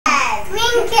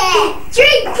Drink it!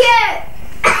 Drink it!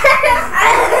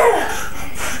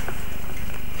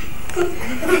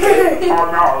 Oh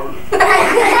no!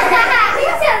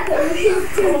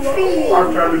 I'm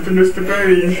going to Mr.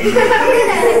 Bean.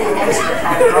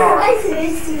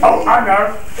 Oh, I know.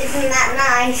 Isn't that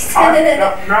nice? I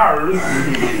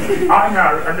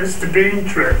know a Mr. Bean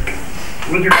trick.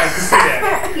 Would you like to see it?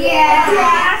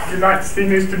 Yeah. Would you like to see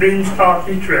Mr. Bean's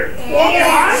party trick?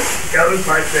 Yeah. It goes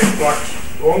like this. Watch.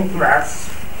 One glass,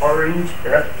 orange,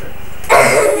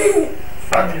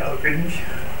 funny orange.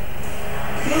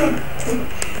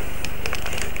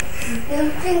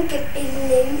 Don't drink it,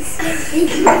 Beanies.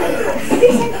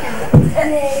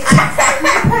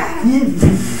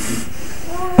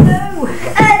 Oh no!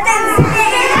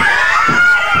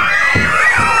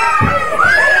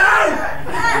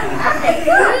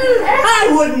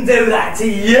 I wouldn't do that to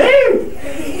you!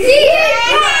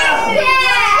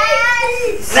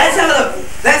 Let's have a look.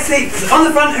 Let's see. On the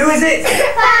front, who is it? That's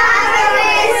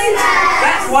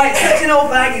why it's such an old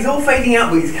bag. He's all fading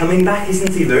out, but he's coming back,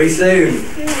 isn't he, very soon?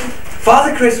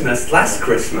 Father Christmas, last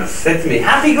Christmas, said to me,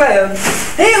 Happy Graham,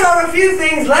 here are a few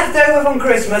things left over from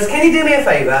Christmas. Can you do me a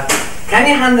favour? Can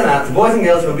you hand them out to boys and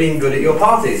girls who are being good at your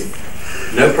parties?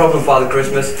 No problem, Father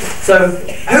Christmas. So,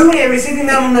 who here is sitting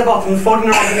down on their bottoms, folding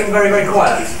around and being very, very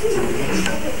quiet?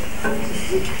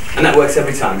 And that works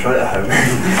every time. Try it at home.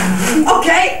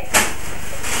 Okay.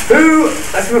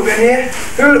 Let's see what we're going here.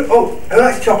 Who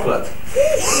likes chocolate?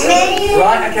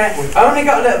 Right, okay. We've only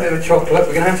got a little bit of chocolate.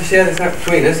 We're going to have to share this out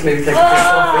between us. Maybe take a piece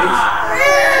off each.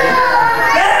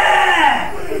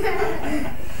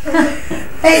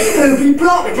 It's Poopy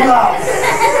Plop Plop.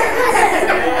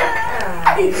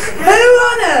 Who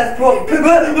on earth brought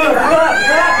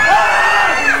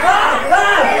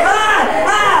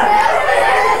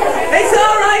It's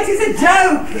alright, it's a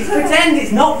joke. It's pretend,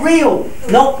 it's not real.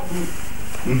 Not.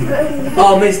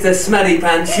 Oh, Mr. Smelly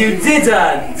Pants, you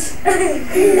didn't! I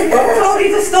told you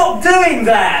to stop doing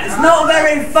that! It's not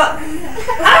very fun!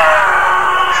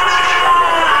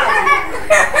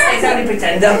 It's only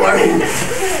pretend, don't worry.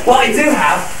 What I do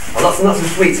have are lots and lots of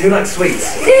sweets. Who likes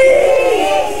sweets?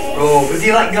 Oh, but do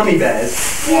you like gummy bears?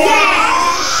 Yeah.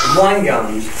 And wine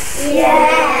gums?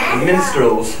 Yeah. And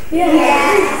minstrels?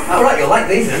 Yeah. Oh, right, you'll like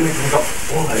these then. We've got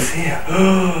all those here.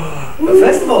 But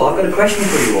first of all, I've got a question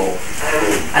for you all.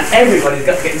 And everybody's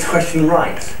got to get this question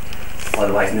right.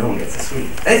 Otherwise, no one gets a sweet.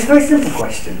 And it's a very simple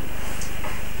question.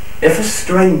 If a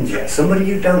stranger, somebody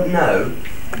you don't know,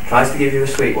 tries to give you a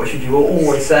sweet, what should you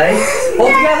always say? All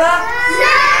together?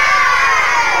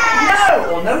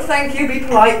 No! Or no thank you, be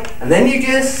polite. And then you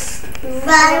just...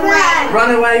 Run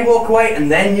away, walk away, and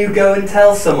then you go and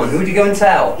tell someone. Who would you go and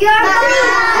tell? Your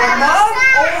mum,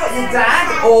 or your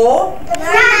dad, or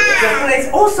the police,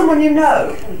 or someone you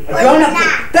know. A grown-up.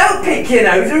 Don't pick your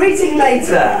nose, we're eating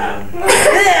later.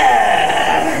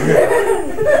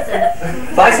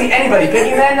 If I see anybody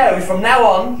picking their nose from now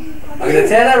on, I'm going to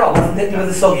tear their arm off and hit them with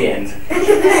a soggy end.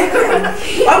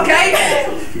 Okay.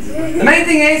 The main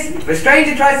thing is, if a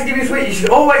stranger tries to give you a sweet, you should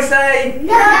always say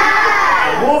no.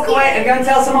 And walk away and go and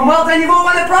tell someone, well done, you've all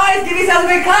won the prize. Give yourself a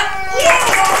big clap.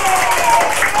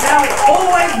 Now it's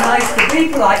always nice to be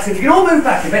polite, so if you can all move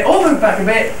back a bit,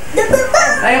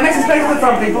 Now make some space for the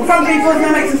front people. Front people,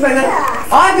 now make some space there.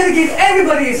 I'm going to give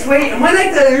everybody a sweet, and when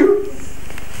they do,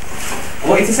 I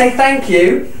want you to say thank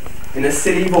you in a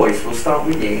silly voice. We'll start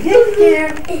with you. Thank you.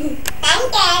 Thank you.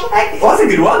 Oh, that's a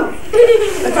good one.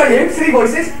 Let's try you. Silly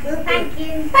voices. Thank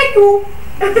you. Thank you.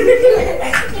 Thank you.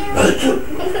 That's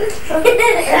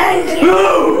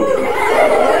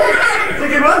a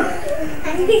good one.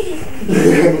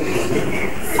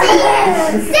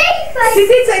 She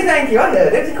did say thank you. I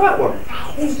heard it. It was a quiet one.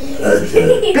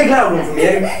 Big loud one from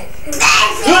you.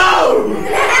 No!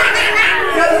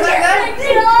 Go to the back there.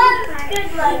 Good one.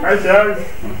 Okay.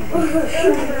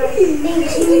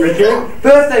 Thank you.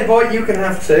 Birthday boy, you can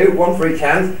have two. One for each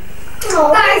hand.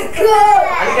 Thank you.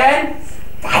 And again.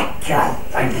 Thank you.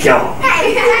 Thank you.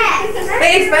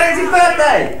 It is fair. It's his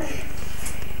birthday.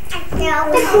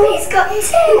 He's got two.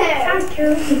 Thank you.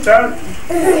 Done.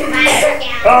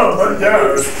 Oh, no.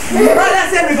 Right,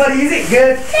 that's everybody. Is it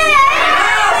good?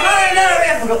 No,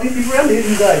 I forgot these people around here,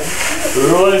 didn't I?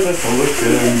 Right, let's have a look.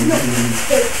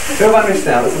 Who have I missed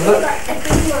now? Let's have a look.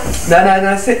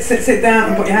 No. Sit down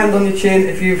and put your hand on your chin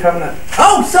if you haven't.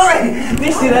 Oh, sorry!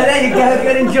 Missed you there. There you go.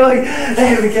 Good, enjoy.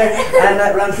 There we go.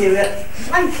 And round to you there.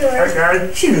 I'm sure.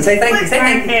 Okay. She didn't say thank you. Say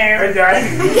thank you. Okay.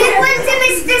 Give one to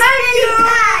Mr. Smelly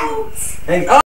Pants. Oh.